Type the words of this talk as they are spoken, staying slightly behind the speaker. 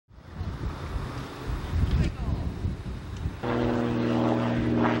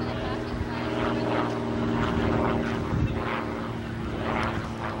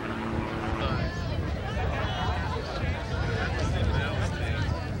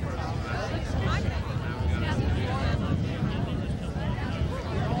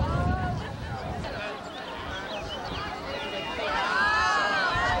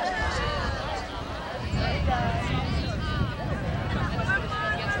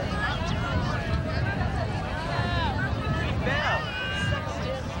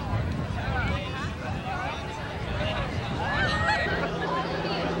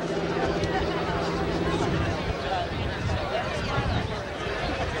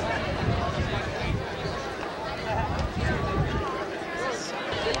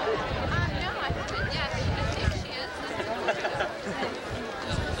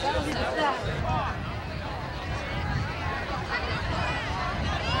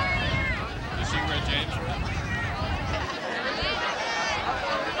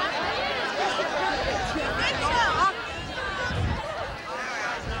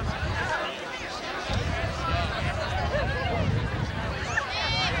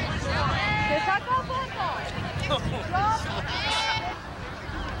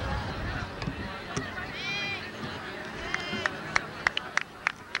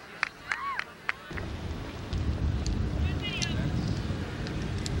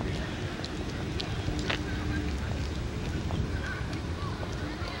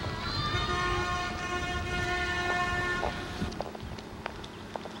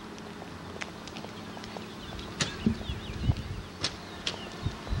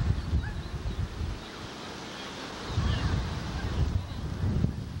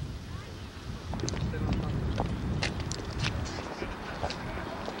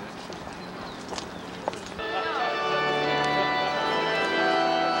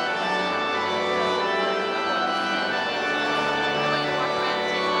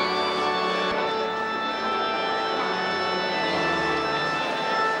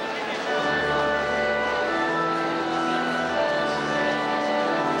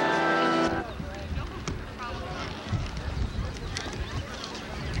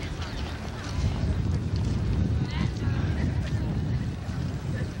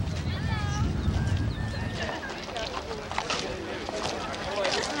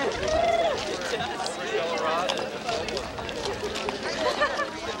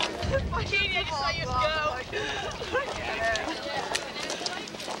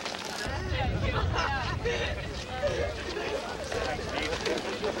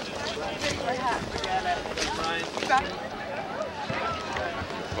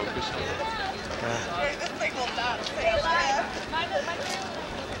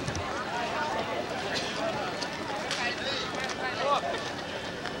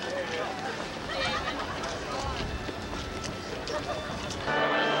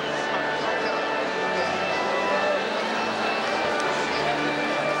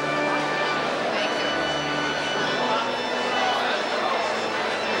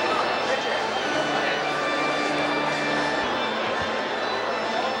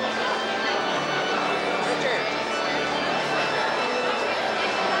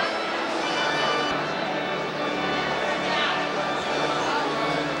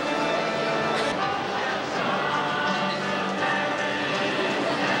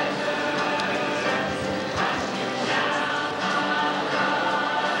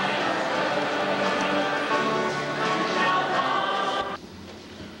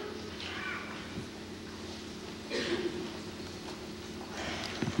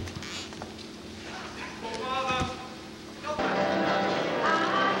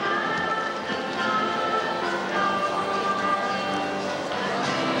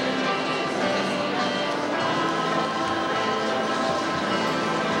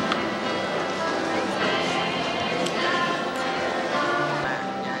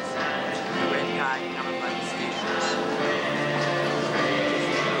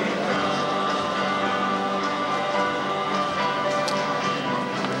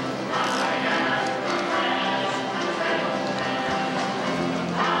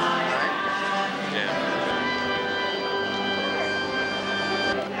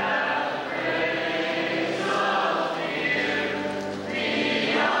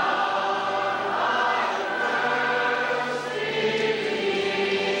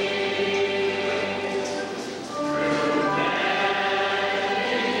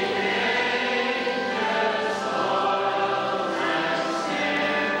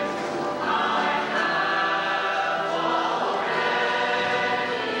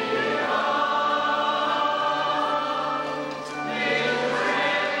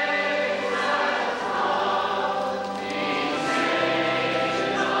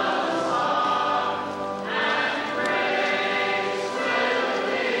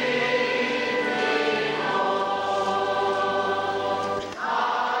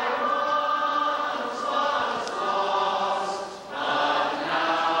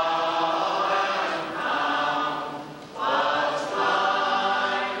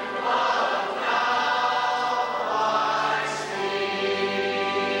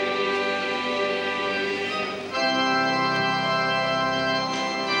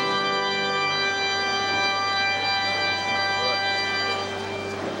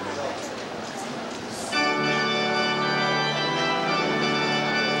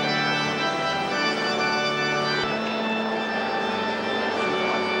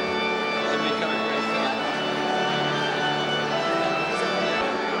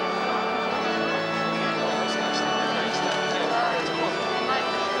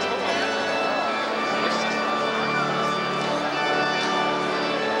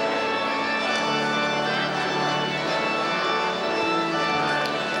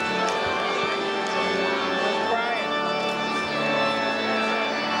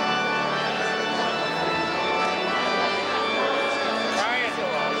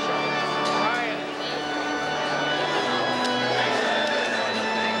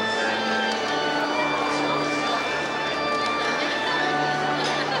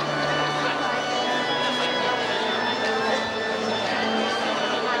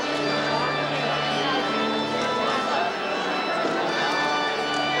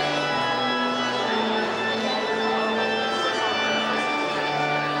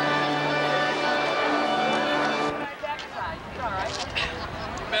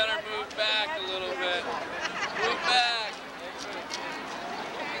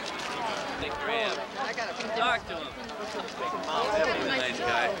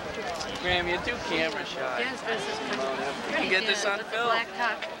Graham, you're too camera shy. Yes, this is pretty. You can get this on film. Black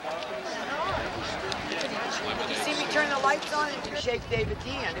tuck. You see me turn the lights on and shake David's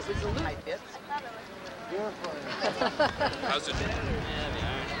hand. It was a loop. How's it?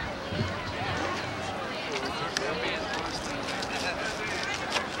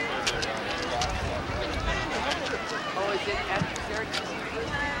 Oh, is it at Syracuse?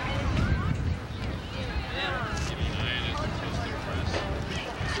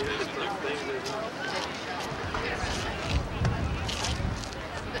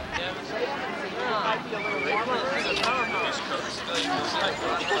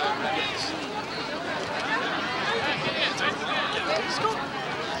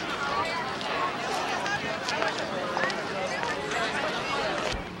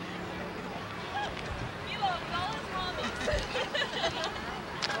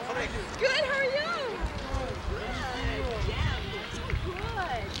 Good, how are you? Good. Yeah, so good.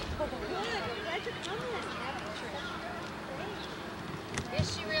 Good. We're glad you're coming.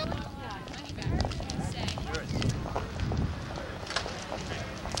 Is she real? Yeah, much better. Say.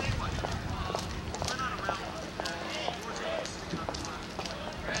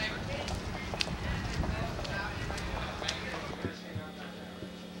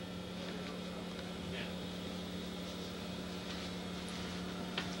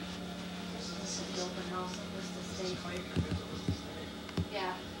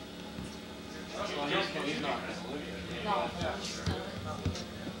 Yeah.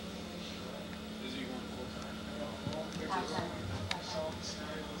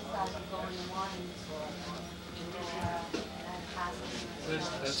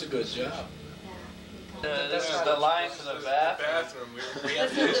 That's a good job. This is the line to the bathroom. We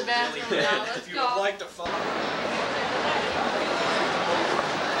have This is the bathroom now. Let's If you would go. like to follow.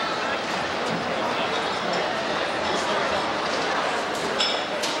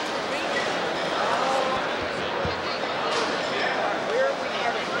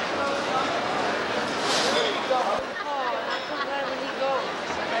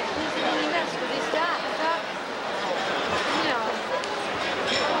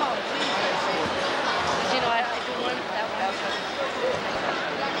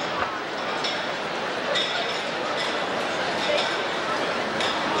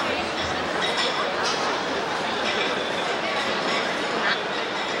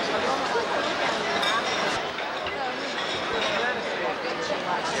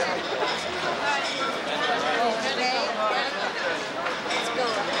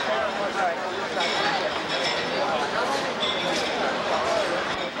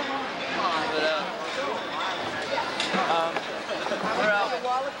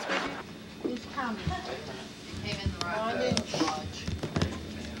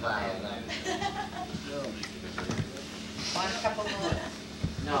 Want a couple more?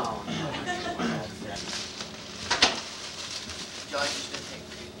 No. George is going to take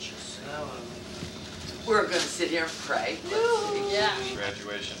pictures. We're going to sit here and pray. Yeah.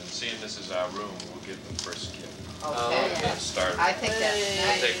 Graduation, and seeing this is our room, we'll give them first gift. Okay. Start. I think that's We'll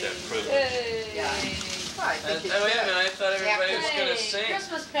nice. take that privilege. Yeah. I think Oh, wait a minute, I thought everybody was going to Hey, sing.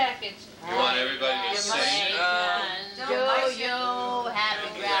 Christmas package. You want everybody to sing? To you, happy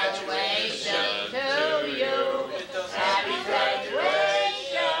graduation to you. Happy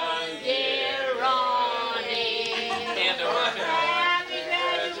graduation, dear Ronnie. Happy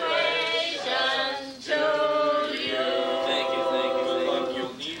graduation to you. Thank you, thank you, thank you.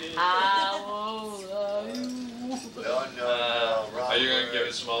 You'll need it. How old are you? Are you going to give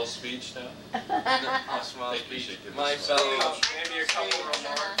a small speech now? A small Think you speech. should give My a small fellow, Maybe a couple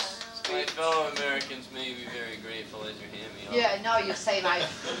remarks. my fellow Americans may be very grateful as you hand me off. Yeah, no, you say my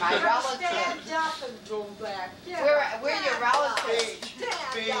relative. Stand up and go back. We're your relatives.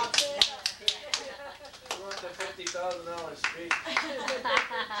 Stand up. Worth a $50,000 speech.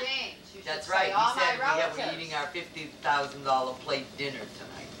 James, you should That's say right, all he my said relatives. we're eating our $50,000 plate dinner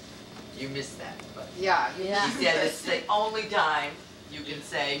tonight. You missed that, but Yeah, Yeah. he said it's the only time you can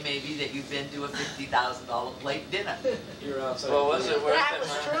say maybe that you've been to a $50,000 plate dinner. You're outside. Well, was it worth That it, was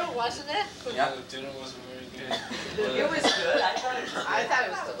Mom? true, wasn't it? Yep. The dinner wasn't very good. It was good, I thought it was good. I thought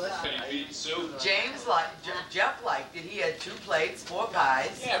it was delicious. Can you beat soup? James liked, Jeff liked it, he had 2 plates, 4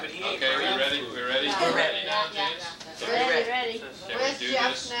 pies. Yeah, but he ain't Okay, we ready? We ready? Yeah. We're ready now, Yeah, James? yeah. Okay, Ready, ready. Can Where's we do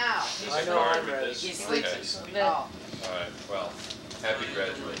Jeff this? now? I know I'm ready. He Okay. sleeps. Oh, All right, well, happy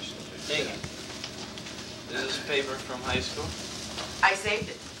graduation. Thank you. This is paper from high school. I saved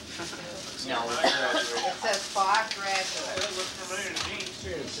it. No, it's not. it says far graduate. That looks familiar to me.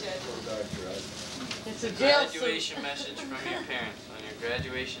 It's a jail suit. Graduation message from your parents. On your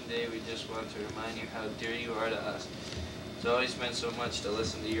graduation day, we just want to remind you how dear you are to us. It's always meant so much to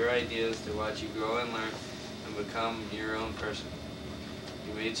listen to your ideas, to watch you grow and learn, and become your own person.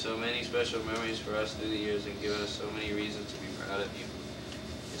 You made so many special memories for us through the years and given us so many reasons to be proud of you.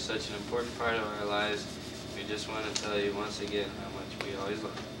 You're such an important part of our lives. We just want to tell you once again how much we always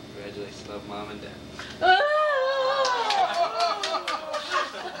love you. Congratulations, love, Mom and Dad.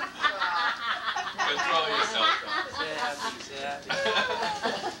 Control yourself. Say happy.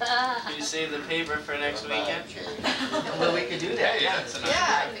 Can you save the paper for next weekend? Well, we could do that. Hey, that's an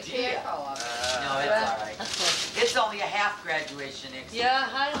Yeah, Good be idea. careful of it. No, it's all right. It's only a half graduation next week. Yeah,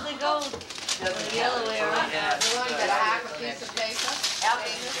 how does it go? The other way around. Yeah. You want to get a half a piece of paper? Half a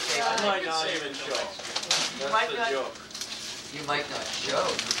piece of paper. I might not even show. might That's not- the joke. You might not show,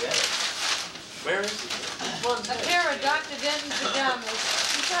 you better. Where is he? Well, a pair of Dr. Denton's pajamas.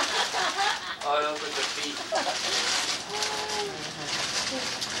 All over the feet.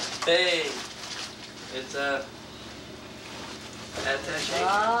 Hey, it's attaché.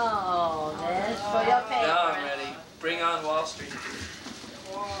 Oh, that's for your paper. Now I'm ready. Bring on Wall Street.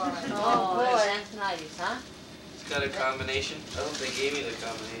 Oh, boy, that's nice, huh? It's got a combination. I hope they gave me the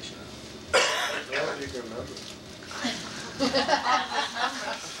combination. Well, you can remember.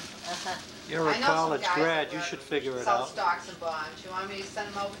 You're a I know some college guys grad, that you run should figure it Sell out. stocks and bonds. You want me to send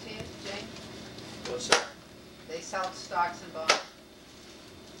them over to you, Jane? What's that? They sell stocks and bonds.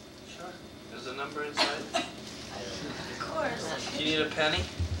 Sure. There's a number inside. Of course. Do you need a penny?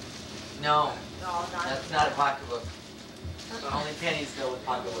 No, No, not. that's not a pocketbook. Only pennies go with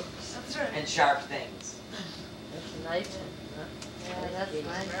pocketbooks. That's right. And sharp things. That's nice. Yeah, that's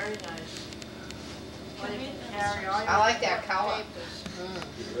nice. Very nice. Can we carry all I like that color.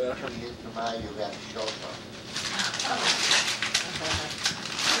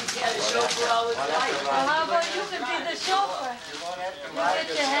 He's got a chauffeur all his life. Well, how about you can be the chauffeur? You get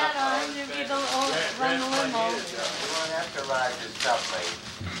your hat on, you be the run the limo.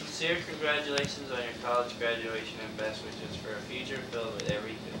 Sincere congratulations on your college graduation and best wishes for a future filled with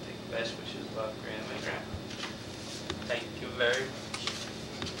every good thing. Best wishes, love, Grandma and Grandpa. Thank you very much.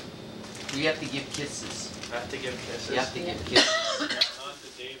 You have to give kisses. I have to give kisses. You have to give kisses. On to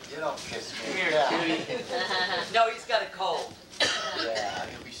David. You don't kiss Come me. here, cutie. No, he's got a cold. Yeah,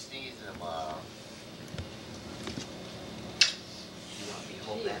 he'll be sneezing tomorrow. You want me to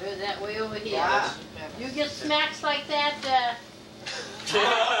hold Gee, that? we're that way over here. Yeah. You get smacks like that,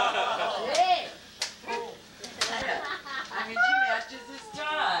 hey! I mean, she matches his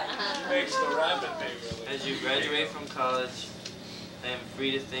tie. Makes the rabbit bigger. As you graduate from college, I am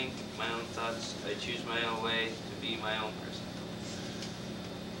free to think my own thoughts. I choose my own way to be my own person.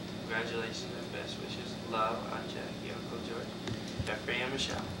 Congratulations and best wishes. Love, Aunt Jackie, Uncle George, Jeffrey, and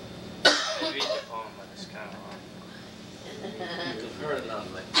Michelle. I read the poem, but it's kind of long. You've heard it on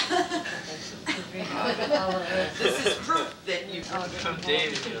me. This is proof that you. From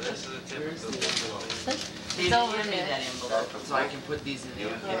David, you know, this is a typical thing. David, hand me that envelope so I can put these in the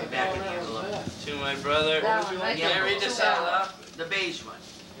back of the envelope. To my brother, That one, right can I read this out loud? The beige one.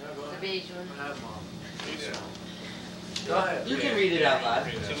 The beige one. Go ahead. You can read it out loud.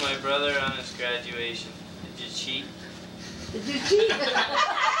 To my brother on his graduation. Did you cheat? Did you cheat?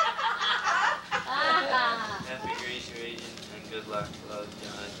 Happy graduation and good luck. Love,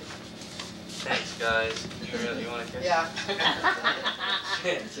 Jonathan. Thanks, guys. You want to kiss? Yeah.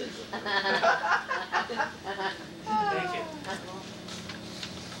 Thank you.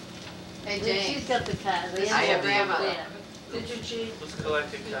 Hey, Jane. She's got the card. This is I your have the grandmother. Yeah. Did you cheat? Who's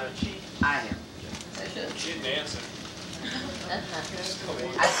collecting cards? I am. She's dancing. I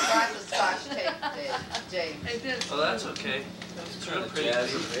forgot the scotch tape, Jane. Oh, that's okay. It's real pretty.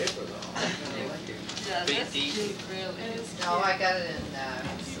 paper though. Big deep. No, I got it in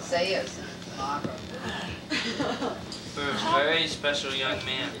Zayas in Marlboro. For a very special young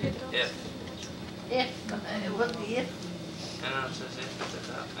man. If. What's the if? I don't know, it says if at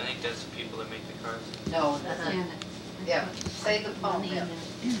the top. I think that's the people that make the cards. No, yeah, say the poem, yeah.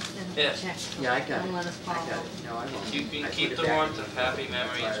 If. Yeah, I got Don't it. let us I fall. got it. No, I won't. You can I keep put the it back warmth in of the happy envelope.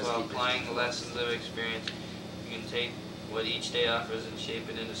 memories That's why I while was keeping applying it. the lessons of experience. You can take what each day offers and shape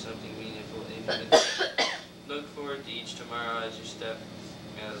it into something meaningful. If you can look forward to each tomorrow as a step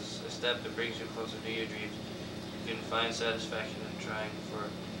that brings you closer to your dreams. You can find satisfaction in trying for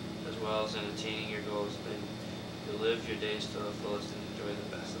as well as in attaining your goals. Then you'll live your days to the fullest and enjoy the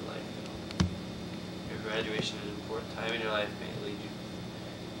best of life. Your graduation is an important time in your life. May it lead you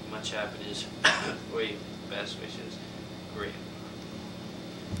much happiness. For you, best wishes, Graham.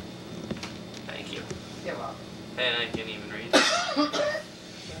 Thank you. You're welcome. And I can't even read.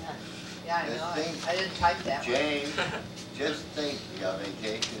 Yeah, I know, I didn't type that one. Jane, just think your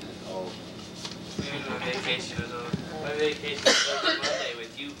vacation is over. My vacation is over. My vacation starts Monday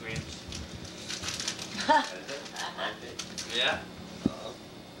with you, Gramps. Yeah?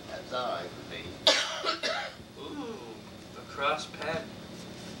 That's all right with me. Ooh, a cross pen.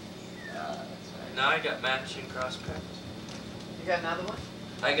 Yeah, that's right. Now I got matching cross pens. You got another one?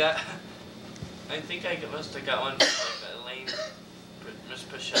 I think I must have got one from like Elaine, Miss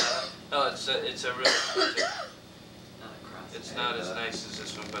Pashada. Oh, it's a real. It's not as nice as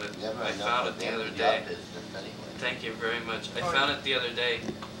this one, but I found it the other day. Thank you very much. I found it the other day.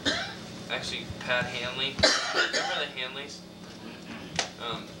 Actually, Pat Hanley. Remember the Hanleys?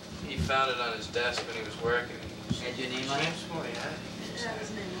 He found it on his desk when he was working. Had your name on it? James Moore, yeah.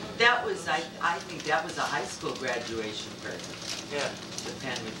 That was, I think that was a high school graduation present. Yeah. The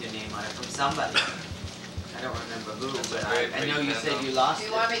pen with your name on it from somebody. I don't remember who, That's a but very I know pretty you pen, said though. you lost Do it.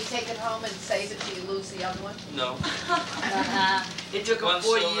 you want me to take it home and save it till you lose the other one? No. It took One him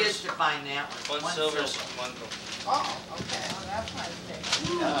 4 silver- years to find that one. One silver, one gold. Oh, okay. Oh, that's nice thing.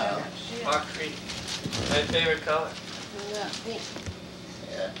 Rock Creek. My favorite color. Yeah,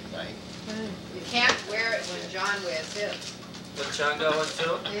 nice. You can't wear it when John wears his. The John got one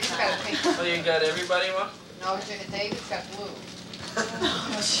too? He's got pink. Oh, you got everybody one? No, David's got blue.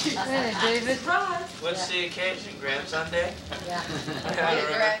 Hey, David. What's the occasion? Grandson Day? Yeah. I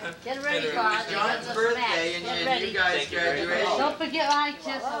don't remember. Get ready, Father. John's birthday and you guys Thank you very much. graduation. Don't forget my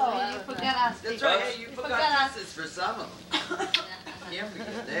kisses. You forget us. That's right, hey, you forgot forgot us. kisses for some of them. Can't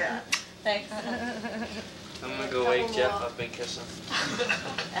forget that. Thanks. I'm gonna go wake Jeff up and kiss him.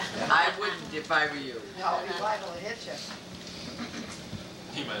 I wouldn't if I were you. No, he's liable to hit you.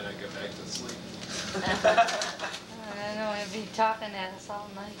 He might not get back to sleep. I know, he'll be talking at us all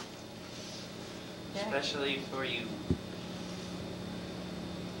night. Yeah. Especially for you.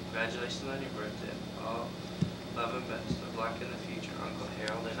 Congratulations on your birthday. All love and best of luck in the future, Uncle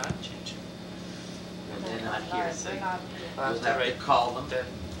Harold and Aunt Ginger. And they're not here, so They're not I'll you'll have to have to write call them that.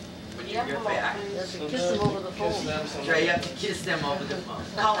 when you get back. Kiss him over the phone. That's right, you have to kiss them over the phone.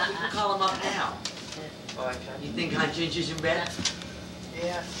 Call, we can call them up now. Oh, I can. You think Aunt Ginger's in bed?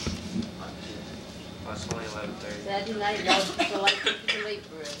 Yeah. Oh, it's only 11:30. Saturday night, so like the late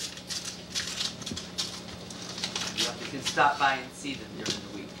bird. You can stop by and see them during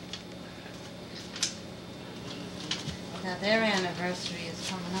the week. Now, their anniversary is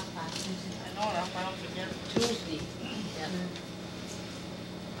coming up on Tuesday. I know, I don't forget. Tuesday. Yeah.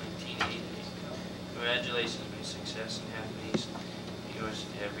 1980. Congratulations, my success and happiness. Yours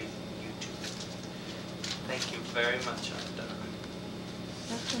and everything you do. Thank you very much, Aunt Donna.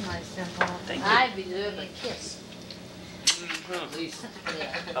 That's a nice symbol. Thank you. I deserve a kiss. Mhm. At least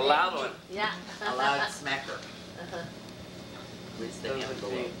Yeah. A loud one. Yeah. a loud smacker. Uh-huh. Where's the Those would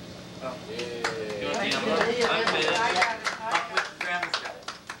envelope? be- You want the Yeah. envelope? I'm finished. I got it. Up with Grandma's got it.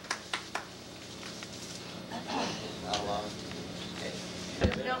 How long? Okay. Is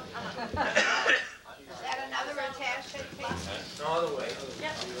that another attachment piece? No other way.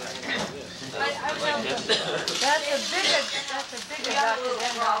 That's a bigger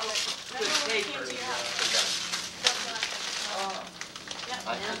document. With paper. I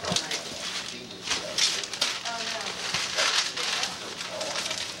think I'll see this guy.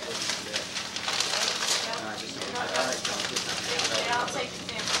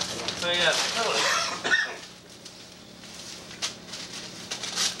 So yeah, totally.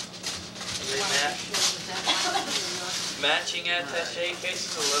 They matching attaché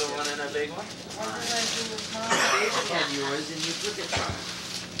cases, a little one and a big one. David had yours and you took it from him.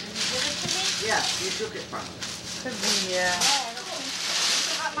 Yeah, you took it from him. Could be, yeah.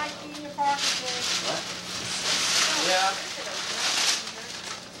 That might be in your pocket, Dave. What? Yeah.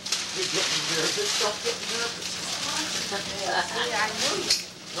 You're getting nervous, don't get nervous. Yeah, I knew you.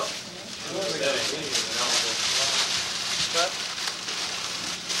 But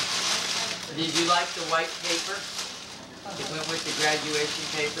Did you like the white paper? It went with the graduation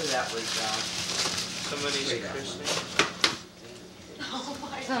paper, that was, somebody's Straight up. christening.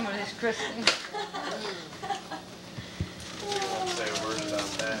 Somebody's christening. Won't say a word about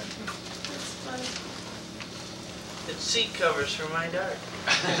that. It's seat covers for my daughter.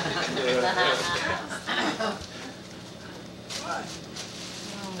 Why?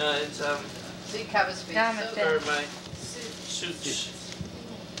 No, it's Seat covers for Damn your it, suit. for my suits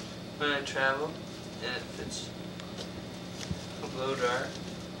when I travel, and it fits a blow dryer.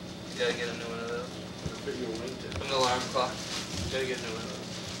 You gotta get a new one of those. An alarm clock. Gotta get a new one of those.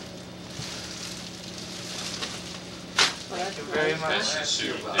 Thank you very That's much. the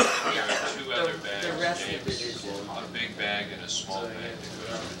suit. There are two other the rest bags, of it is, James. A big bag and a small bag that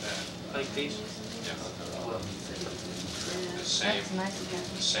goes with that. Like these. Yeah. The same, That's nice.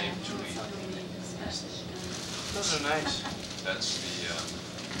 the same tweet. Those are nice.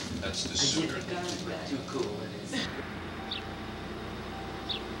 That's the I suitor. didn't think you were too cool it is.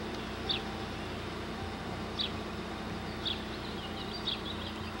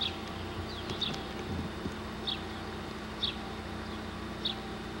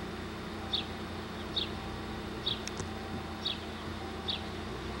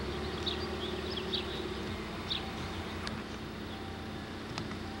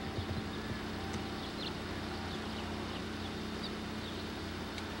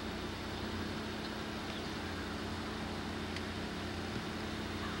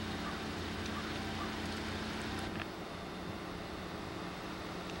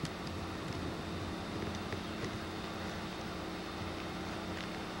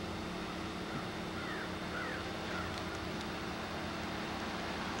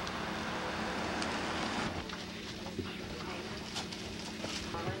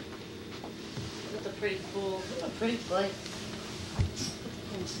 It's a pretty pool. A pretty place.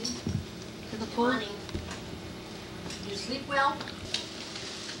 Can you see? The pool. You sleep well?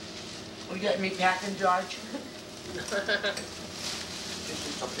 We got me packing, George? Just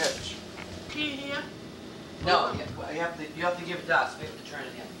a pitch. Key here? No, you have to give it to us. We have to turn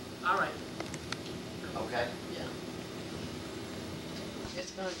it in. All right. Okay? Yeah.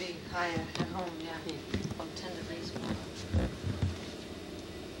 It's gonna be higher at home, yeah, from 10 degrees more.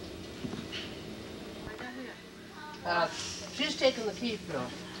 She's taking the key, Phil.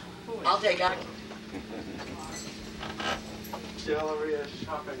 I'll take it. Galleria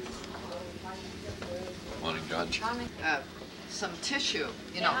shopping. Morning, Judge. Some tissue,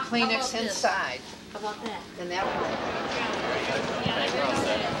 you know, Yeah, how Kleenex about this? inside. How about that? And that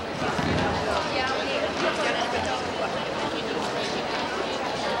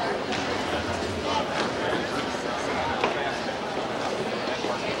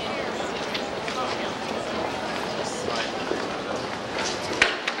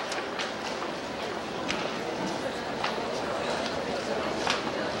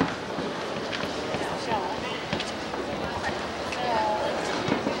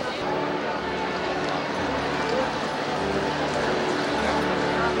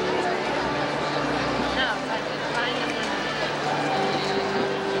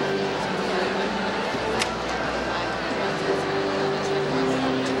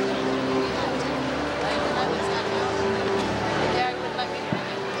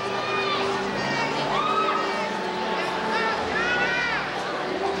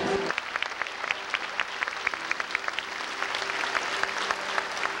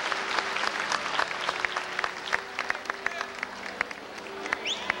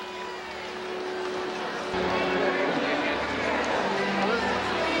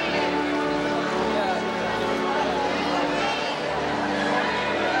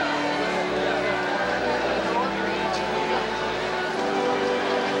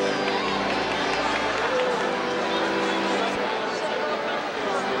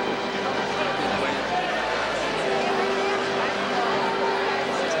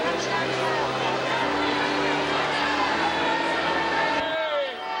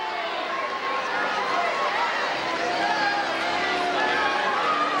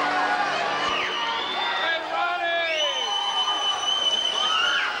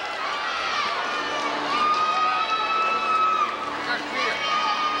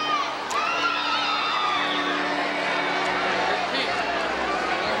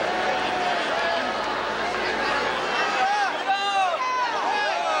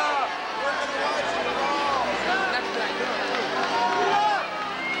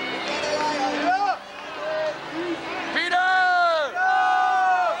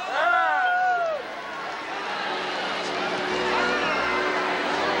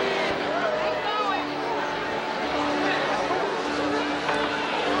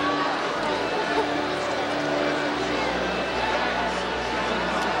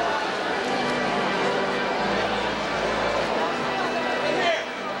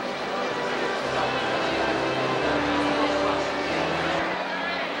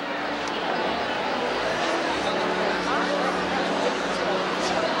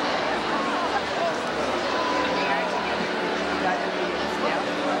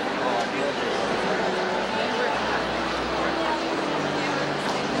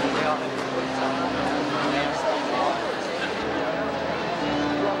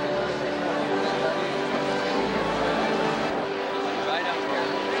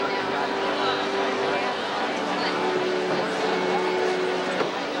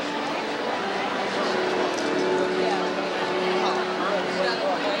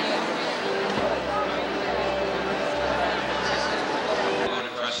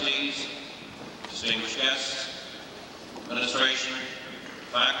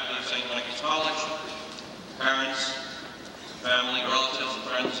faculty of St. Michael's College, parents, family, relatives, and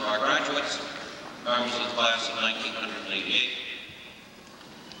friends of our graduates, members of the class of 1988.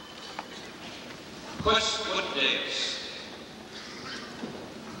 Quis ut Deus.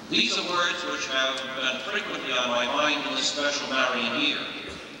 These are words which have been frequently on my mind in this special Marian year.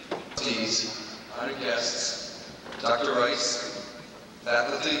 Honored guests, Dr. Rice,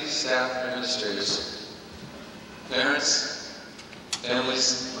 faculty, staff, and administrators, parents,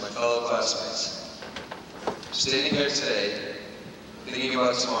 families, and my fellow classmates. Standing here today, thinking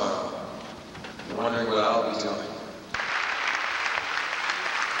about tomorrow, and wondering what I'll be doing.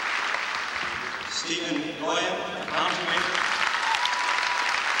 Stephen Goyen, accounting major.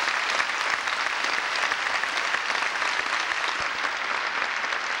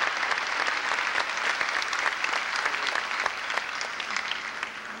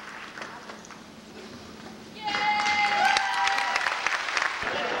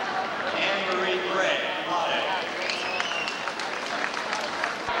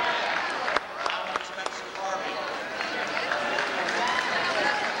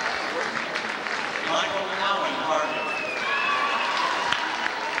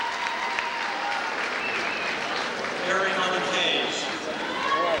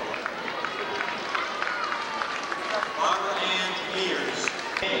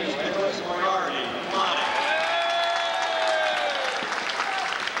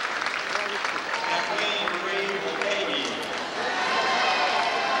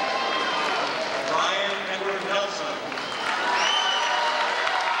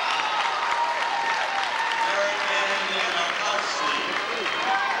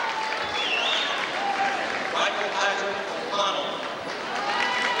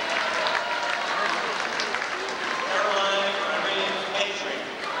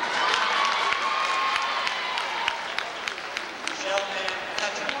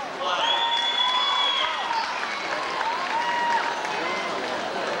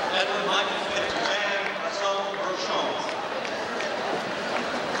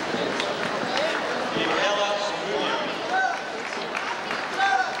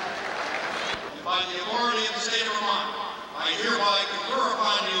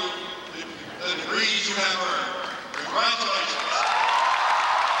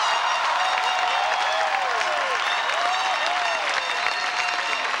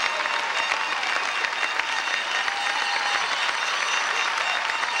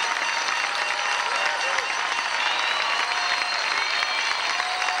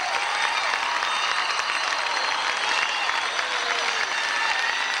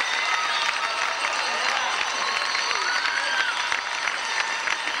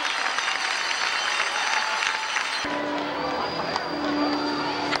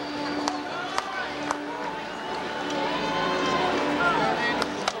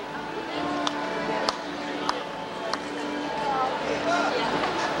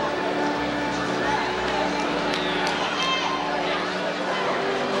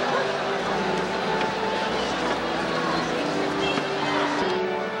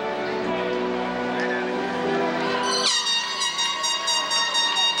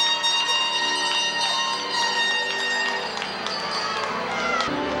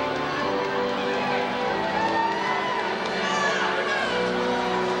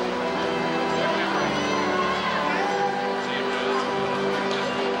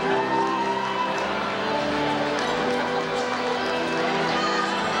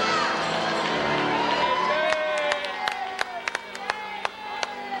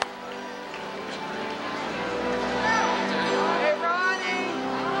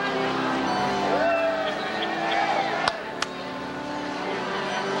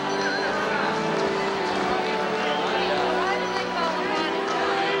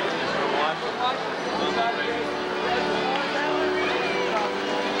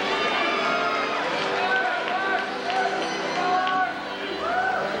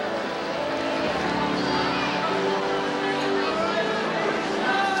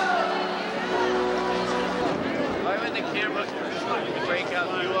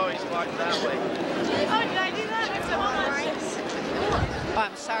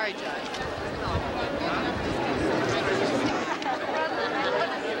 I'm sorry, Judge.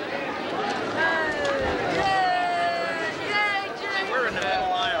 We're in the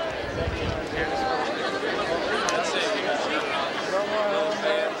middle aisle.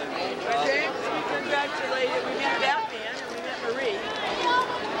 Congratulated. We met Batman and we met Marie.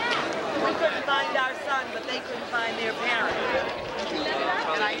 We couldn't find our son, but they couldn't find their parent.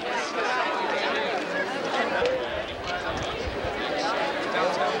 And I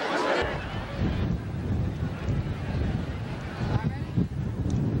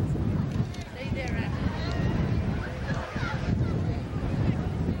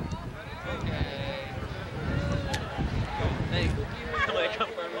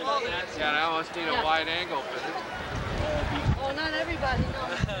just need a wide angle for this. Oh, not everybody, no.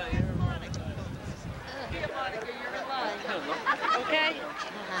 You're in line. Okay?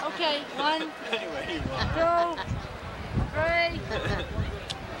 Okay, 1, 2, 3.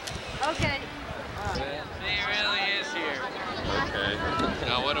 Okay. He really is here. Okay.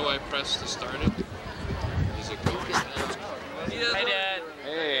 Now what do I press to start it? Is it going now? Hey, Dad.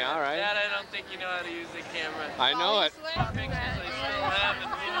 Hey, all right. Dad, I don't think you know how to use the camera. I know it. Pictures I still have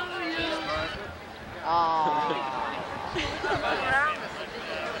and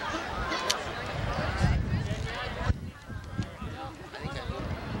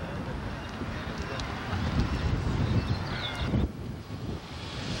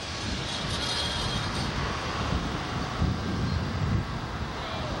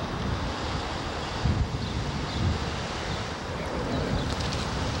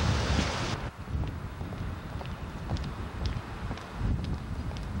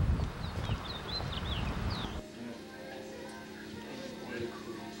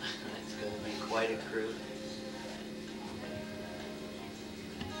It's going to be quite a crew.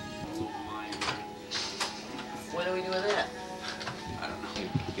 When are we doing that? I don't know.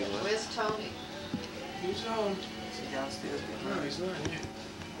 Where's Tony? He's home. Is he downstairs? No, he's not here.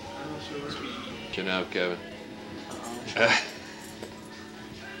 I'm not sure where he is. Get out, Kevin.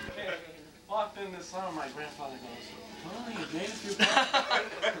 Walked in this summer, my grandfather goes, Tony, you made a few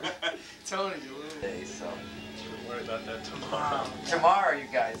Tony, you little. Hey, so. Don't worry about that tomorrow. Tomorrow you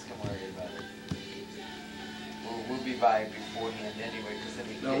guys can worry about it. We'll be by beforehand anyway, because then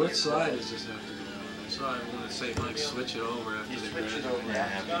we can Now, get which your side clothes. does this have to go on? I saw I want to say Mike switch it over after You they switch it graduate. over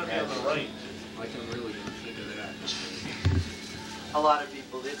after It's gotta be on the graduate. right. Like I'm really gonna think of that. A lot of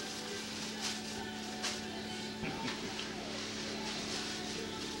people didn't.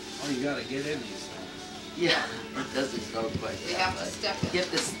 Oh, you gotta get in these things. Yeah, it doesn't go quite You that have to way. step in. You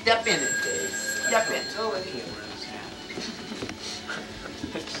have to step in it, Dave. Step in. Oh, I can't wear this hat.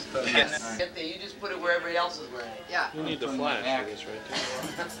 Get there, you just put it where everybody else is wearing it. Yeah. You need the flash for this right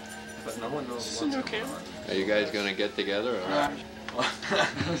there. But no one knows what's going on. Are you guys going to get together? Or?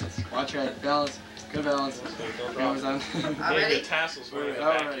 Watch right, balance. Good balance. Cameras on. Already? The tassels were in the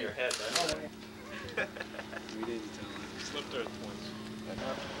back of your head. That's We didn't tell him. Slipped Earth once.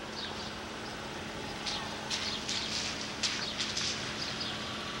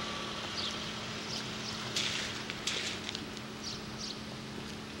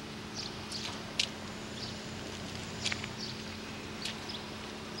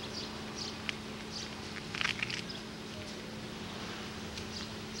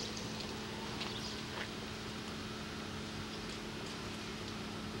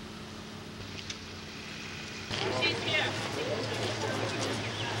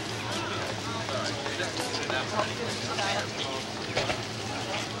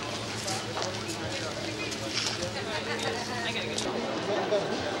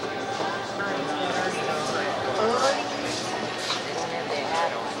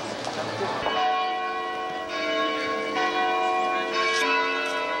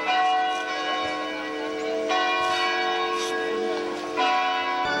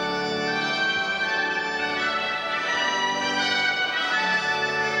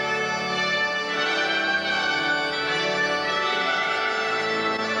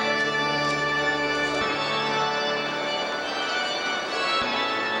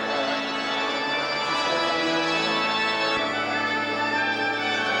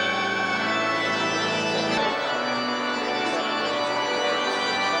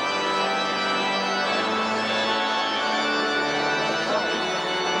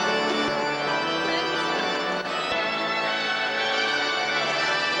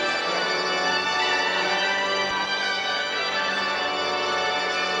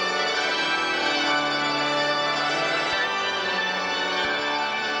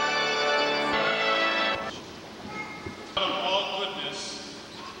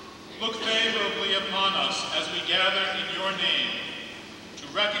 Look favorably upon us as we gather in your name to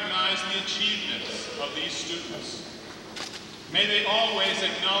recognize the achievements of these students. May they always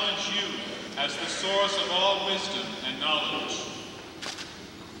acknowledge you as the source of all wisdom and knowledge.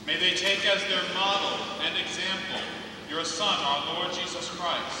 May they take as their model and example your Son, our Lord Jesus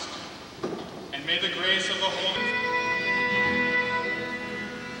Christ. And may the grace of the Holy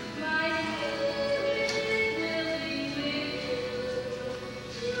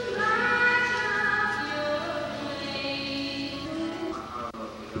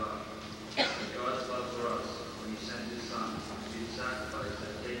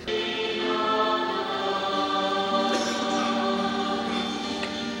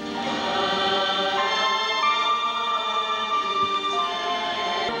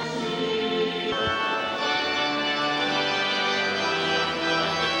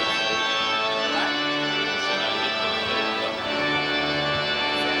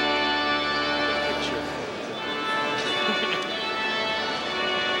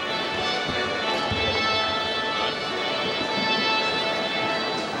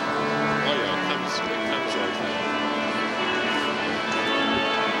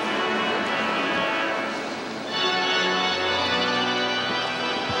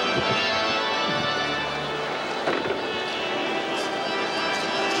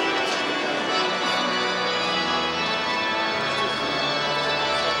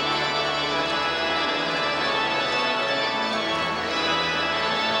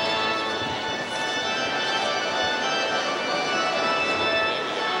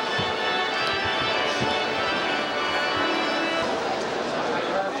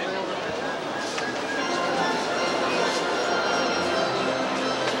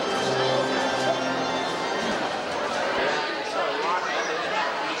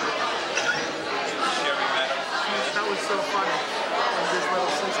so funny. These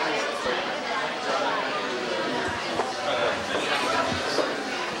little sisters.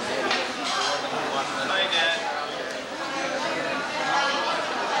 Hi, Dad.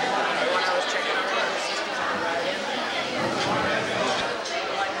 When I was checking out the sisters on the ride in,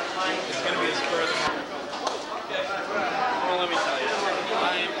 It's going to be a spur of the moment. Well, let me tell you,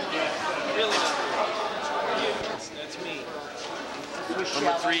 I'm really not. That's me.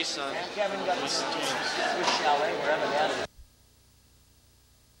 Number 3, son. Kevin got the Swiss chalet, wherever that is.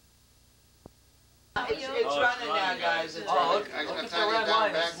 It's running now, guys. It's running. Look at the red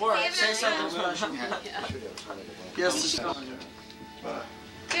line. More. Say something special. Yes. Bill,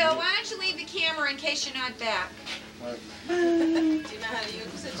 why don't you leave the camera in case you're not back? Do you know how to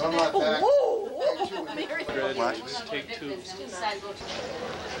use it? I'm not back. What? Take 2.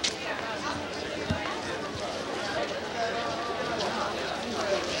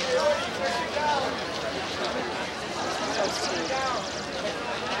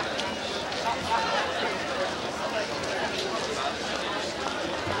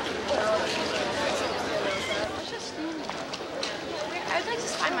 I'd like to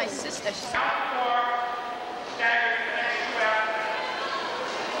find my sister.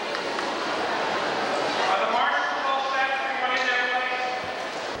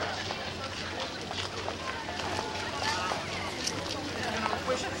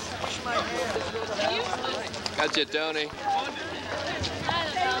 Got you, Tony.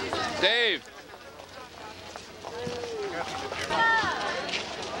 Dave.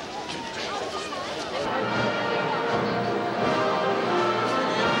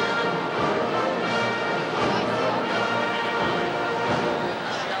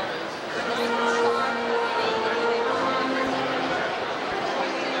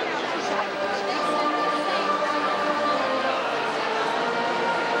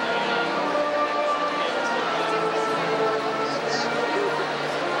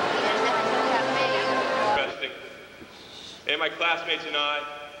 And my classmates and I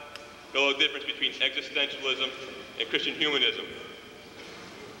know the difference between existentialism and Christian humanism.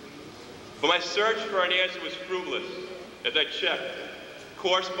 But my search for an answer was fruitless as I checked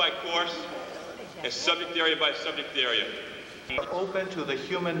course by course and subject area by subject area. Open to the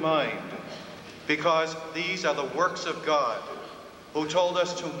human mind, because these are the works of God, who told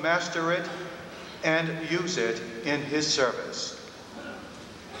us to master it and use it in His service.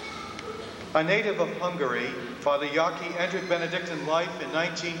 A native of Hungary, Father Yaki entered Benedictine life in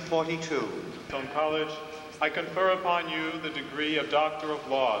 1942. On college, I confer upon you the degree of Doctor of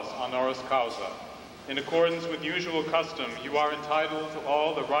Laws honoris causa. In accordance with usual custom, you are entitled to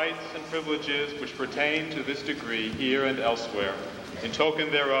all the rights and privileges which pertain to this degree here and elsewhere. In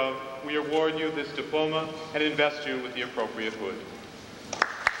token thereof, we award you this diploma and invest you with the appropriate hood.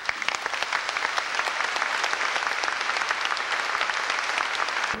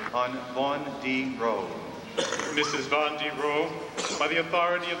 On Von D. Rowe. Mrs. Von D. Rowe, by the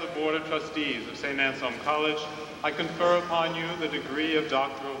authority of the Board of Trustees of St. Anselm College, I confer upon you the degree of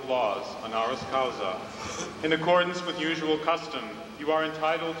Doctor of Laws, honoris causa. In accordance with usual custom, you are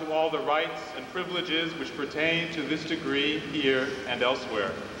entitled to all the rights and privileges which pertain to this degree here and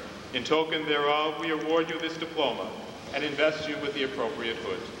elsewhere. In token thereof, we award you this diploma and invest you with the appropriate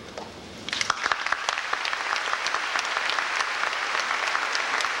hood.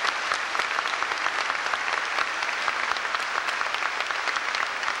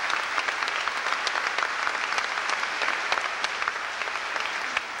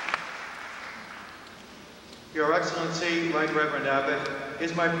 Your Excellency, Right Reverend Abbot,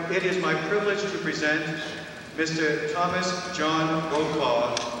 it is my privilege to present Mr. Thomas John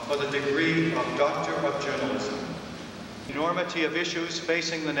Brokaw for the degree of Doctor of Journalism. The enormity of issues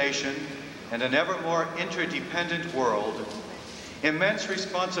facing the nation and an ever more interdependent world, immense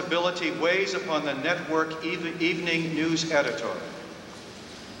responsibility weighs upon the network evening news editor.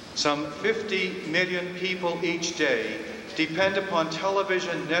 Some 50 million people each day depend upon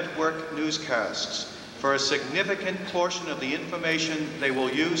television network newscasts for a significant portion of the information they will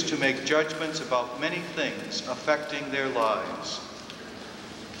use to make judgments about many things affecting their lives.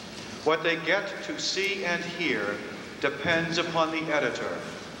 What they get to see and hear depends upon the editor.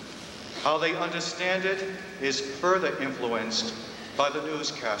 How they understand it is further influenced by the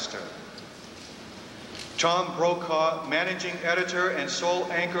newscaster. Tom Brokaw, managing editor and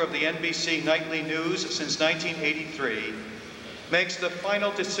sole anchor of the NBC Nightly News since 1983, makes the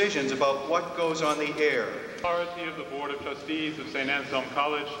final decisions about what goes on the air. Authority of the Board of Trustees of St. Anselm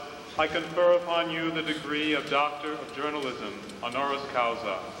College, I confer upon you the degree of Doctor of Journalism, honoris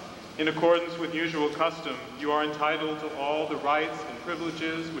causa. In accordance with usual custom, you are entitled to all the rights and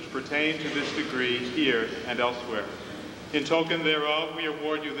privileges which pertain to this degree here and elsewhere. In token thereof, we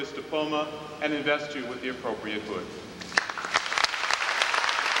award you this diploma and invest you with the appropriate hood.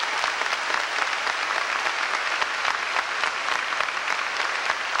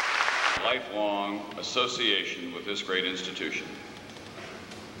 Lifelong association with this great institution,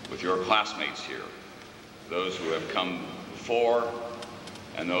 with your classmates here, those who have come before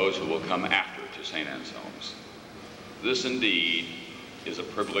and those who will come after to St. Anselm's. This indeed is a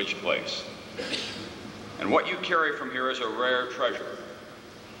privileged place. And what you carry from here is a rare treasure.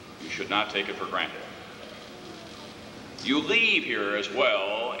 You should not take it for granted. You leave here as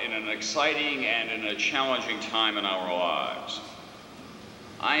well in an exciting and in a challenging time in our lives.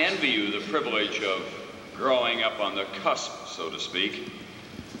 I envy you the privilege of growing up on the cusp, so to speak,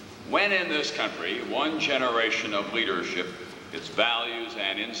 when in this country, one generation of leadership, its values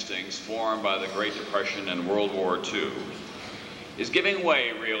and instincts formed by the Great Depression and World War II, is giving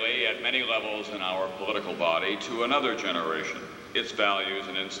way, really, at many levels in our political body to another generation, its values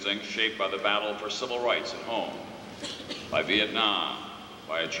and instincts shaped by the battle for civil rights at home, by Vietnam,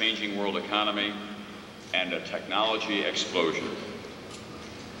 by a changing world economy, and a technology explosion.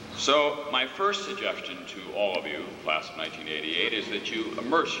 So my first suggestion to all of you, class of 1988, is that you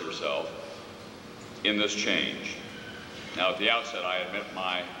immerse yourself in this change. Now, at the outset, I admit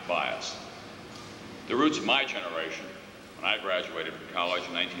my bias. The roots of my generation, when I graduated from college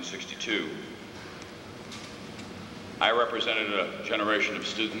in 1962, I represented a generation of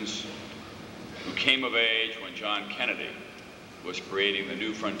students who came of age when John Kennedy was creating the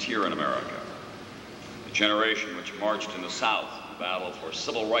new frontier in America, a generation which marched in the South in the battle for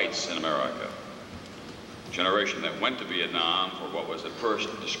civil rights in America, a generation that went to Vietnam for what was at first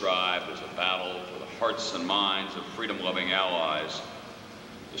described as a battle for the hearts and minds of freedom-loving allies.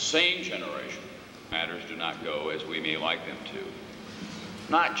 The same generation. Matters do not go as we may like them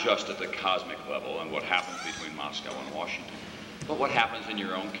to. Not just at the cosmic level and what happens between Moscow and Washington, but what happens in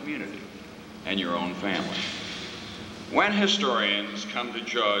your own community and your own family. When historians come to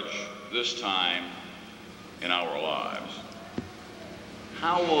judge this time in our lives,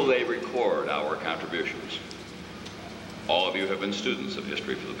 how will they record our contributions? All of you have been students of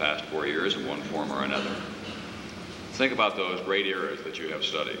history for the past 4 years in one form or another. Think about those great eras that you have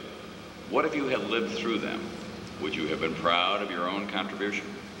studied. What if you had lived through them? Would you have been proud of your own contribution?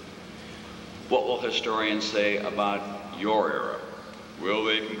 What will historians say about your era? Will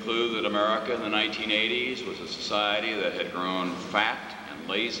they conclude that America in the 1980s was a society that had grown fat and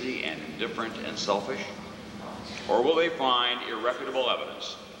lazy and indifferent and selfish? Or will they find irrefutable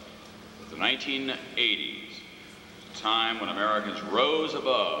evidence that the 1980s, a time when Americans rose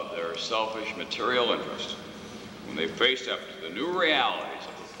above their selfish material interest, when they faced up to the new realities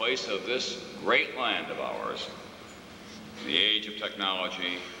of the place of this great land of ours, in the age of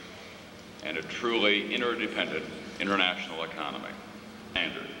technology and a truly interdependent international economy.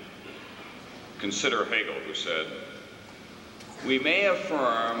 Standard. Consider Hegel, who said, "We may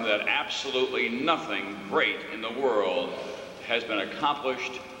affirm that absolutely nothing great in the world has been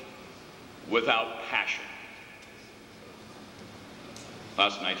accomplished without passion."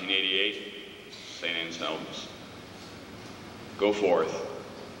 Class of 1988, St. Anselm's. Go forth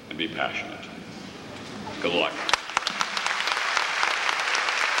and be passionate. Good luck.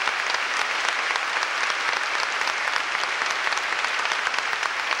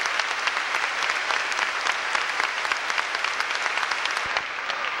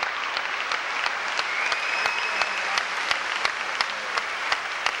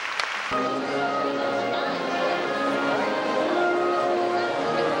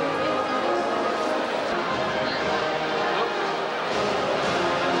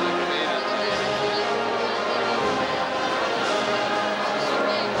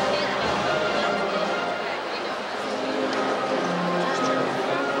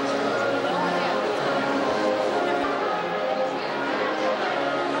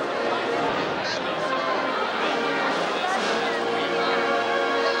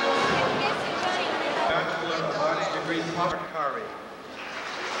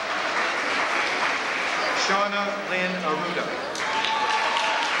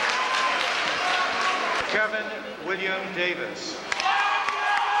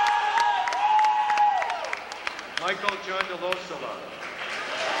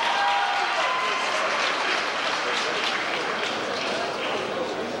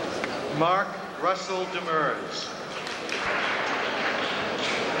 Demers.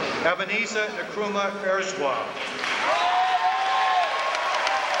 Ebenezer Nkrumah Erzwa.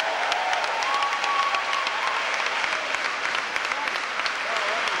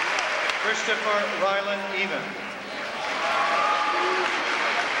 Christopher Ryland Even.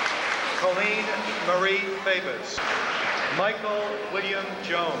 Colleen Marie Fabers. Michael William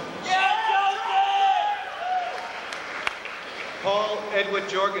Jones. Paul Edward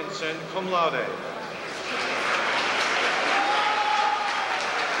Jorgensen, cum laude.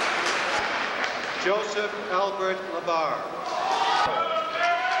 Joseph Albert Labar.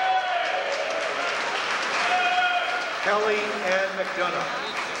 Kelly Ann McDonough.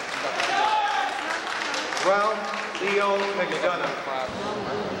 Ralph Leo McDonough.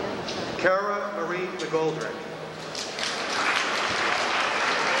 Cara Marie McGoldrick.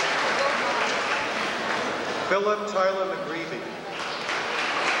 Philip Tyler McGreevy.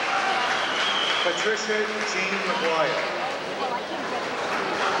 Patricia Jean McGuire.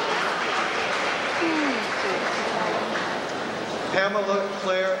 Pamela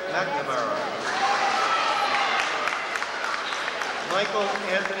Claire McNamara. Michael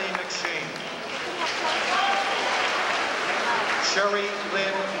Anthony McShane. Sherry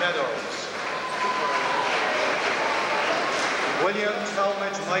Lynn Meadows. William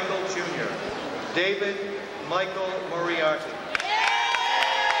Talmadge Michael Jr. David Michael Moriarty.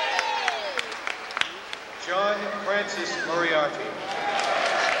 John Francis Moriarty.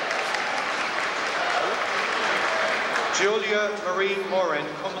 Julia Marie Morin,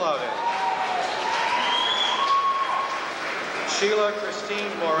 cum laude. Sheila Christine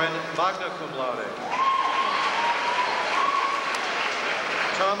Morin, magna cum laude.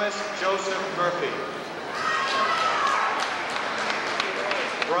 Thomas Joseph Murphy.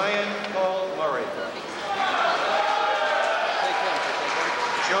 Brian Paul Murray.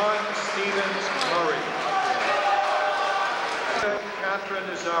 John Stevens Murray. Catherine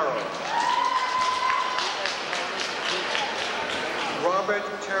Nazaro. Robert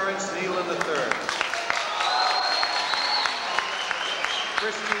Terrence Nealon III.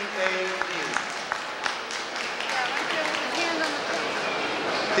 Christy A. Neal.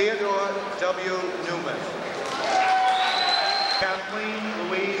 Theodore W. Newman. Kathleen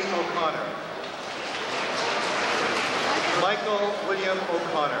Louise O'Connor. Michael William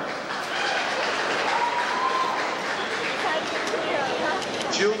O'Connor.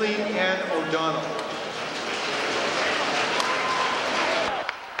 Julie Ann O'Donnell.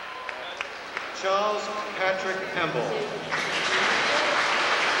 Charles Patrick Hemble.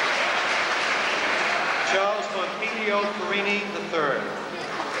 Charles Monfilio Carini III.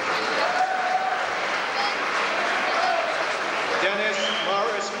 Dennis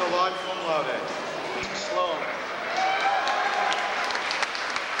Morris Collard, cum laude. Sloan.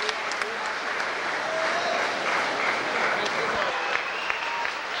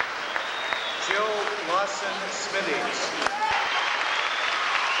 Jill Lawson Smithies.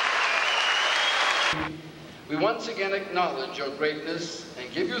 We once again acknowledge your greatness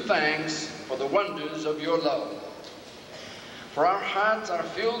and give you thanks for the wonders of your love. For our hearts are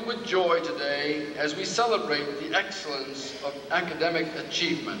filled with joy today as we celebrate the excellence of academic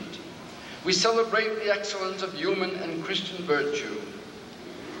achievement. We celebrate the excellence of human and Christian virtue,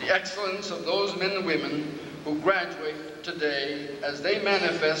 the excellence of those men and women who graduate today as they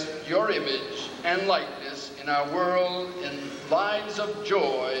manifest your image and likeness in our world in lives of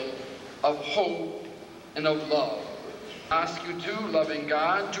joy, of hope, and of love. I ask you too, loving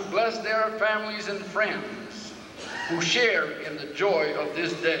God, to bless their families and friends who share in the joy of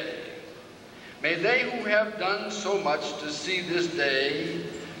this day. May they who have done so much to see this day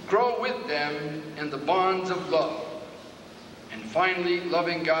grow with them in the bonds of love. And finally,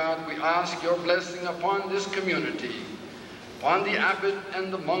 loving God, we ask your blessing upon this community, upon the abbot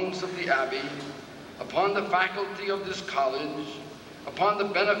and the monks of the abbey, upon the faculty of this college, upon the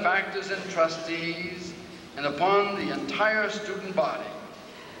benefactors and trustees, and upon the entire student body.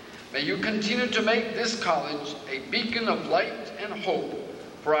 May you continue to make this college a beacon of light and hope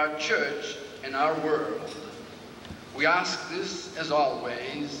for our church and our world. We ask this, as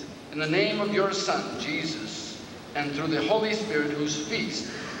always, in the name of your Son, Jesus, and through the Holy Spirit, whose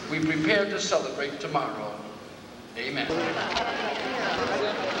feast we prepare to celebrate tomorrow. Amen.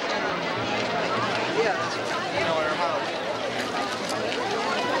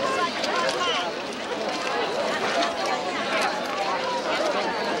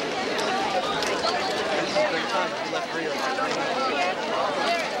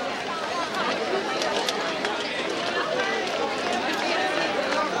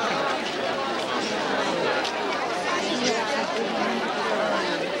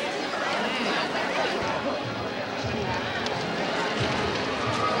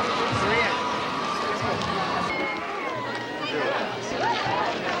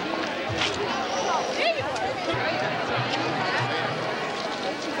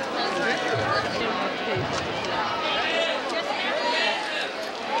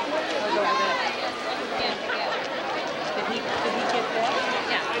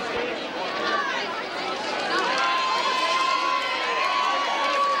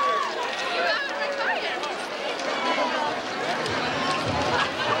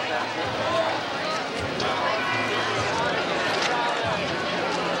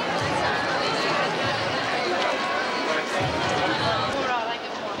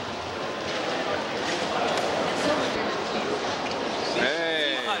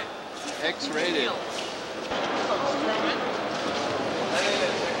 X-rated.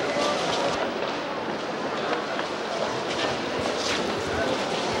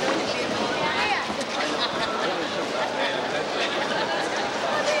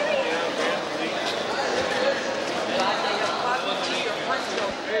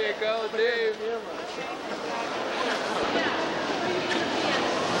 There you go, Dave.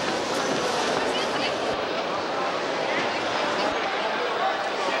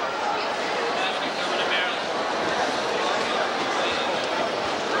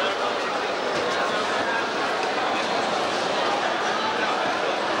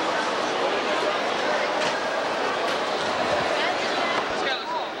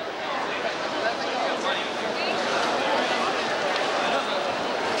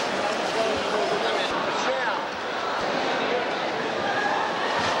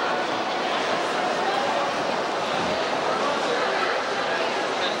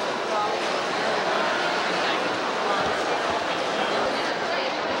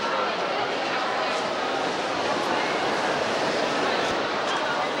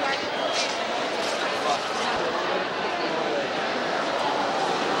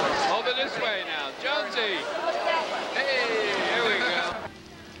 Over this way now. Jonesy! Hey, there we go.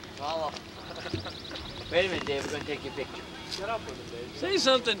 Follow. Wait a minute, Dave. We're going to take your picture. Get up with it, Dave. Say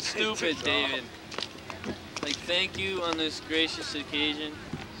something stupid, David. Like, thank you on this gracious occasion.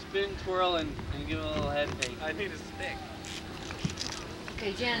 Spin, twirl, and give a little head fake. I need a stick.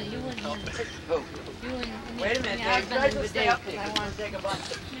 Okay, Janet, you wouldn't even take. Oh. You wouldn't. Wait a minute, Dave. Try to stay up because I want to take a bunch.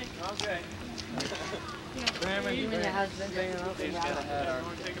 Okay. Grandma, you and your husband. Dave's got a hat on.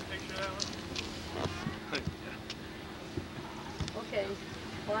 Want to take a picture of that one? Okay.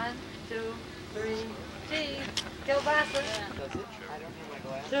 1, 2, 3. Gee, go backward. That's it. I don't have my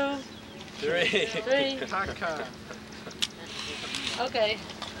glasses. 2, 3. 3. Taka. Okay.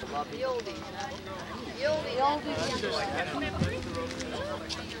 The oldies. The oldies. The oldies.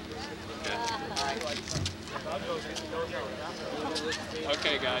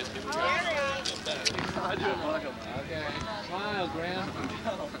 Okay, guys, here we go. I do want to go. Okay. Smile, Graham.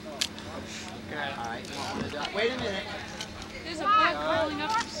 Okay. All right. Wait a minute. There's a bug crawling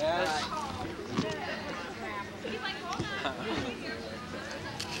up. Yes.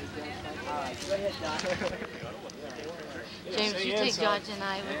 All right, go ahead, Doc. James, you take George and I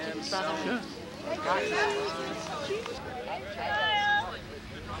with your brother.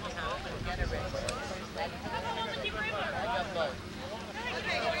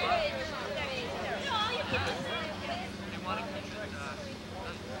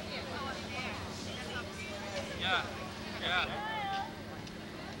 Yeah, yeah.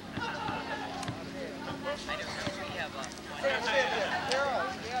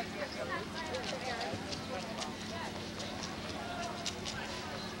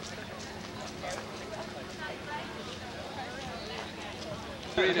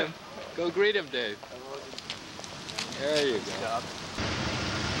 Greet him. Go greet him, Dave. There you go.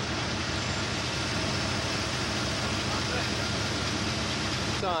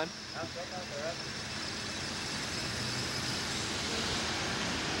 It's on.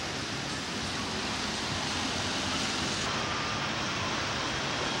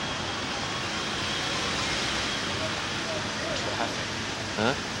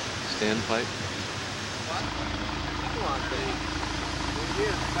 Huh? Standpipe? Come on, Dave.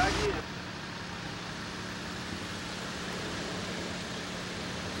 Back in.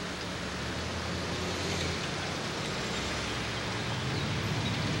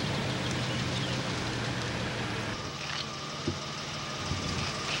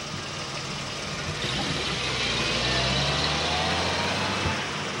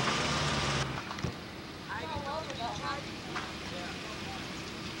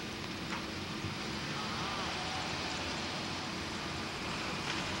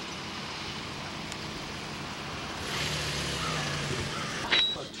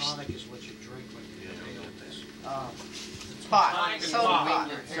 Tonic is what you drink when you inhale this. Hot, soda.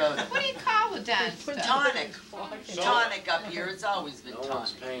 Soda. What do you call the damn stuff? Tonic. Tonic up here, it's always been No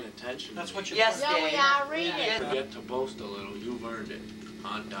one's tonic. paying attention. That's what you Yes, Yeah, we Dave. are reading. Forget to boast a little. You've earned it.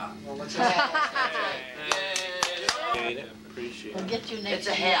 On top. Well, let's Appreciate We'll it. get you next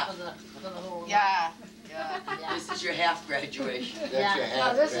It's a year half. for the whole. Yeah. This is your half graduation. Yeah,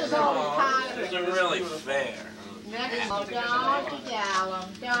 no, this is only part of This it. isn't really fair. Next, don't tell them,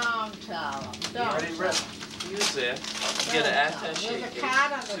 don't tell them, don't. Use it. Get an attache. There's a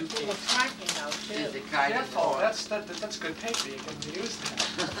card on the front, you know, There's too. a kind Careful, of. that's good paper. You can use that.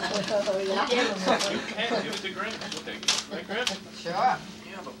 Oh, yeah. You can. Give it to Grim. We'll take it. Right, Grim? Sure. Yeah,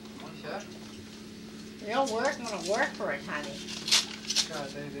 but Sure. You're gonna work for it, honey.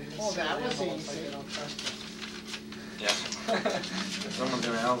 Oh, that was easy. Yeah. Someone's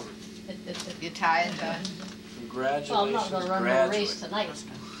gonna help. You tired, John? Congratulations, Well, I'm not gonna run the race graduate. tonight.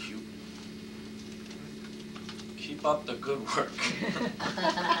 Keep up the good work.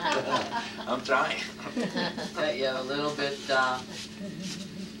 I'm trying. Bet you have a little bit,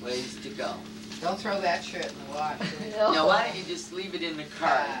 ways to go. Don't throw that shirt in the wash. Now, why don't you just leave it in the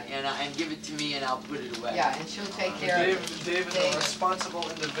cart and give it to me and I'll put it away. Yeah, and she'll take care of it. David's a responsible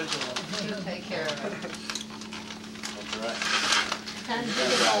individual. She'll take care of it. That's right. Time to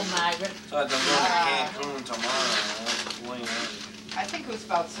get home, Margaret. So I'm going to Cancun tomorrow. I think it was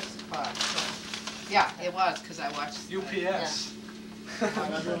about 6 o'clock. Yeah, it was, because I watched. UPS.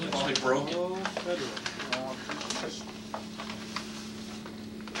 Only broken.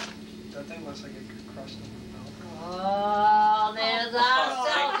 That thing looks like it crushed him. Oh, there's our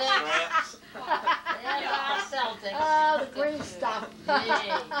Celtics. There's our Celtics. Oh, the green stuff.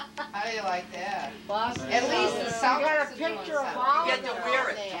 How do you like that? Boston. At least the Celtics. You got a picture of all You of get to them wear out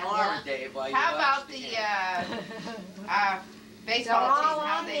it there. tomorrow, Dave, while you How watch about the the game. baseball They're team? all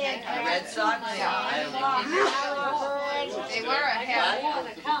How on they there, make The it? Red Sox? They were ahead.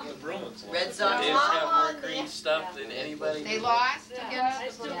 Red Sox. Dave's got more green stuff than anybody. They lost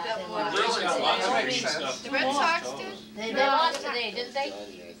against the The Red Sox did? They lost today, didn't they?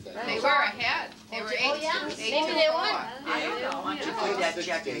 They were ahead. They were 8-2. Maybe they won. I don't know. Why don't you put that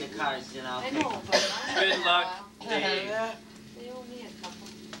check in the cards and I'll pay. Good luck, Dave.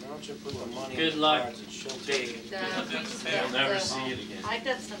 Why don't you put the money Good in the luck, cards and she'll Dave. They'll never see it again. I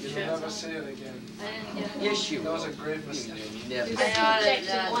got some You'll shirts. never see it again. I didn't get it. Yes, you That was will. a grave mistake. Never. You got two checks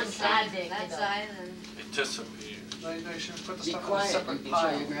in one side there, That kiddo. side and. It disappears. No, you should put the Be stuff in a quiet. You separate can show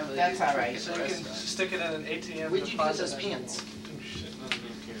pile. your grandmother. That's all right. So you can stick it in an ATM Where'd you use deposit. those pants?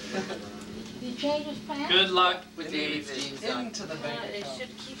 You change his pants? Good luck, With David's David. jeans on. Into the bank They account.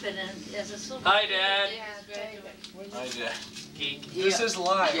 should keep it in as a souvenir. Hi, Dad. Hi, Dad. Geek. This is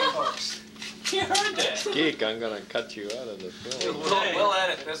live, folks. You heard that. Geek, I'm gonna cut you out of the film. We'll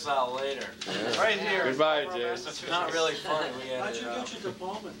edit this out later. Right here. Goodbye, Jay. It's not really funny. We How'd edit you it out. get your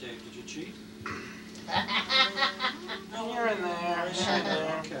diploma, Dave? Did you cheat? You're in there. You're in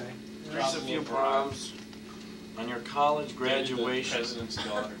there. Okay. There's a few problems on your college graduation. President's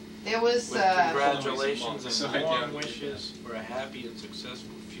daughter. There was, With congratulations and warm wishes for a happy and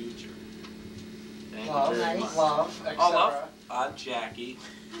successful future. Thank you very much. Love, All etc. of Aunt Jackie,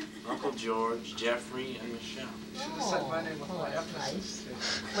 Uncle George, Jeffrey, and Michelle. Should have said my name with my that's emphasis.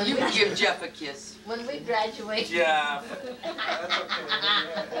 nice. You can give Jeff a kiss. When we graduate. Yeah. That's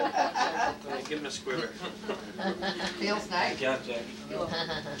okay. Give him a squiver. feels nice. Thank you, Aunt Jackie.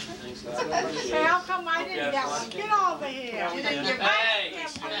 Thanks, Hey, how come I didn't get one? Get over here. Hey,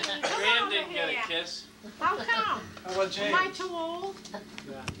 Graham didn't get a kiss. How come? How about Am James? I too old?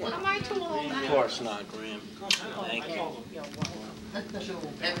 Am I too old? Of course not, Graham. Thank you. And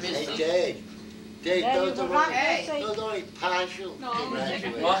Hey, Missy. Dave. Dave, those are only- Those are only partial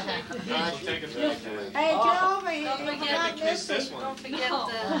congratulations. What? Partial congratulations. Hey, get over here. Don't You forget forgot this Missy. Don't forget the.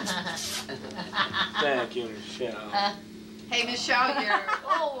 Thank you, Michelle. Hey, Michelle, your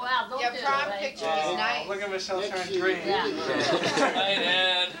Oh, wow, don't your do prom that. picture is nice. Look at Michelle turn green. Yeah. Hi,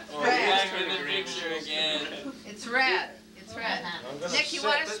 Dad. Red. Back in the picture again. It's red. It's red. Nick, you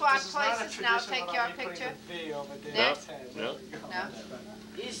want to swap places now? Take your picture? Nick? No. No?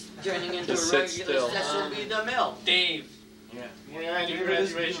 He's turning into a Just sit regular still. Cecil B. DeMille. Dave. Yeah. Happy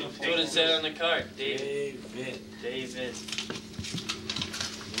graduation. That's what it said on the card. David. David.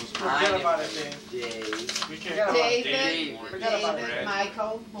 Forget about it, Dave. Dave. Forget about it. David, Forget about it. David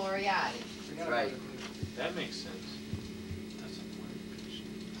Michael Moriarty. Forget about Right. it. That makes sense.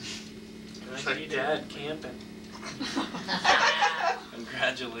 It's like Dad camping.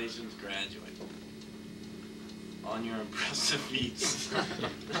 Congratulations, graduate. On your impressive feats.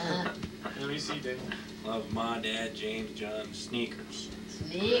 Let me see, Dave. Love Ma, Dad, James, John, sneakers.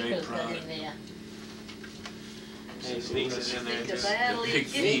 Sneakers proud got of in there. Hey, sneakers is in there. The Just battle the big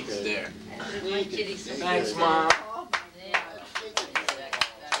of kitty. feet there. My kitty. Thanks, Mom. Hey,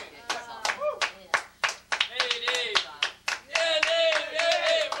 Dave. Yeah, Dave.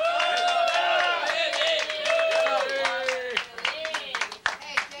 Hey, whoa. Hey, Dave.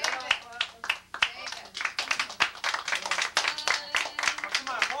 Hey, David. Come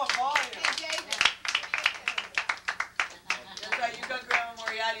on, more volume. Hey, David. That's right, you got Grandma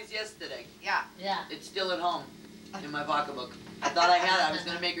Moriarty's yesterday. Yeah. Yeah. It's still at home in my pocketbook. I thought I had it. I was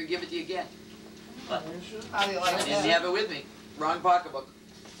going to make her give it to you again. But How do you like I didn't that? have it with me. Wrong pocketbook.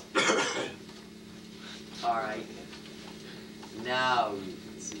 All right. Now you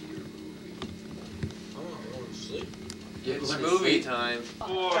can see your movie. Oh, I want to sleep. It's movie time.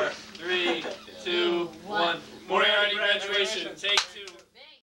 4, 3, 2, 1. Moriarty graduation. Take 2.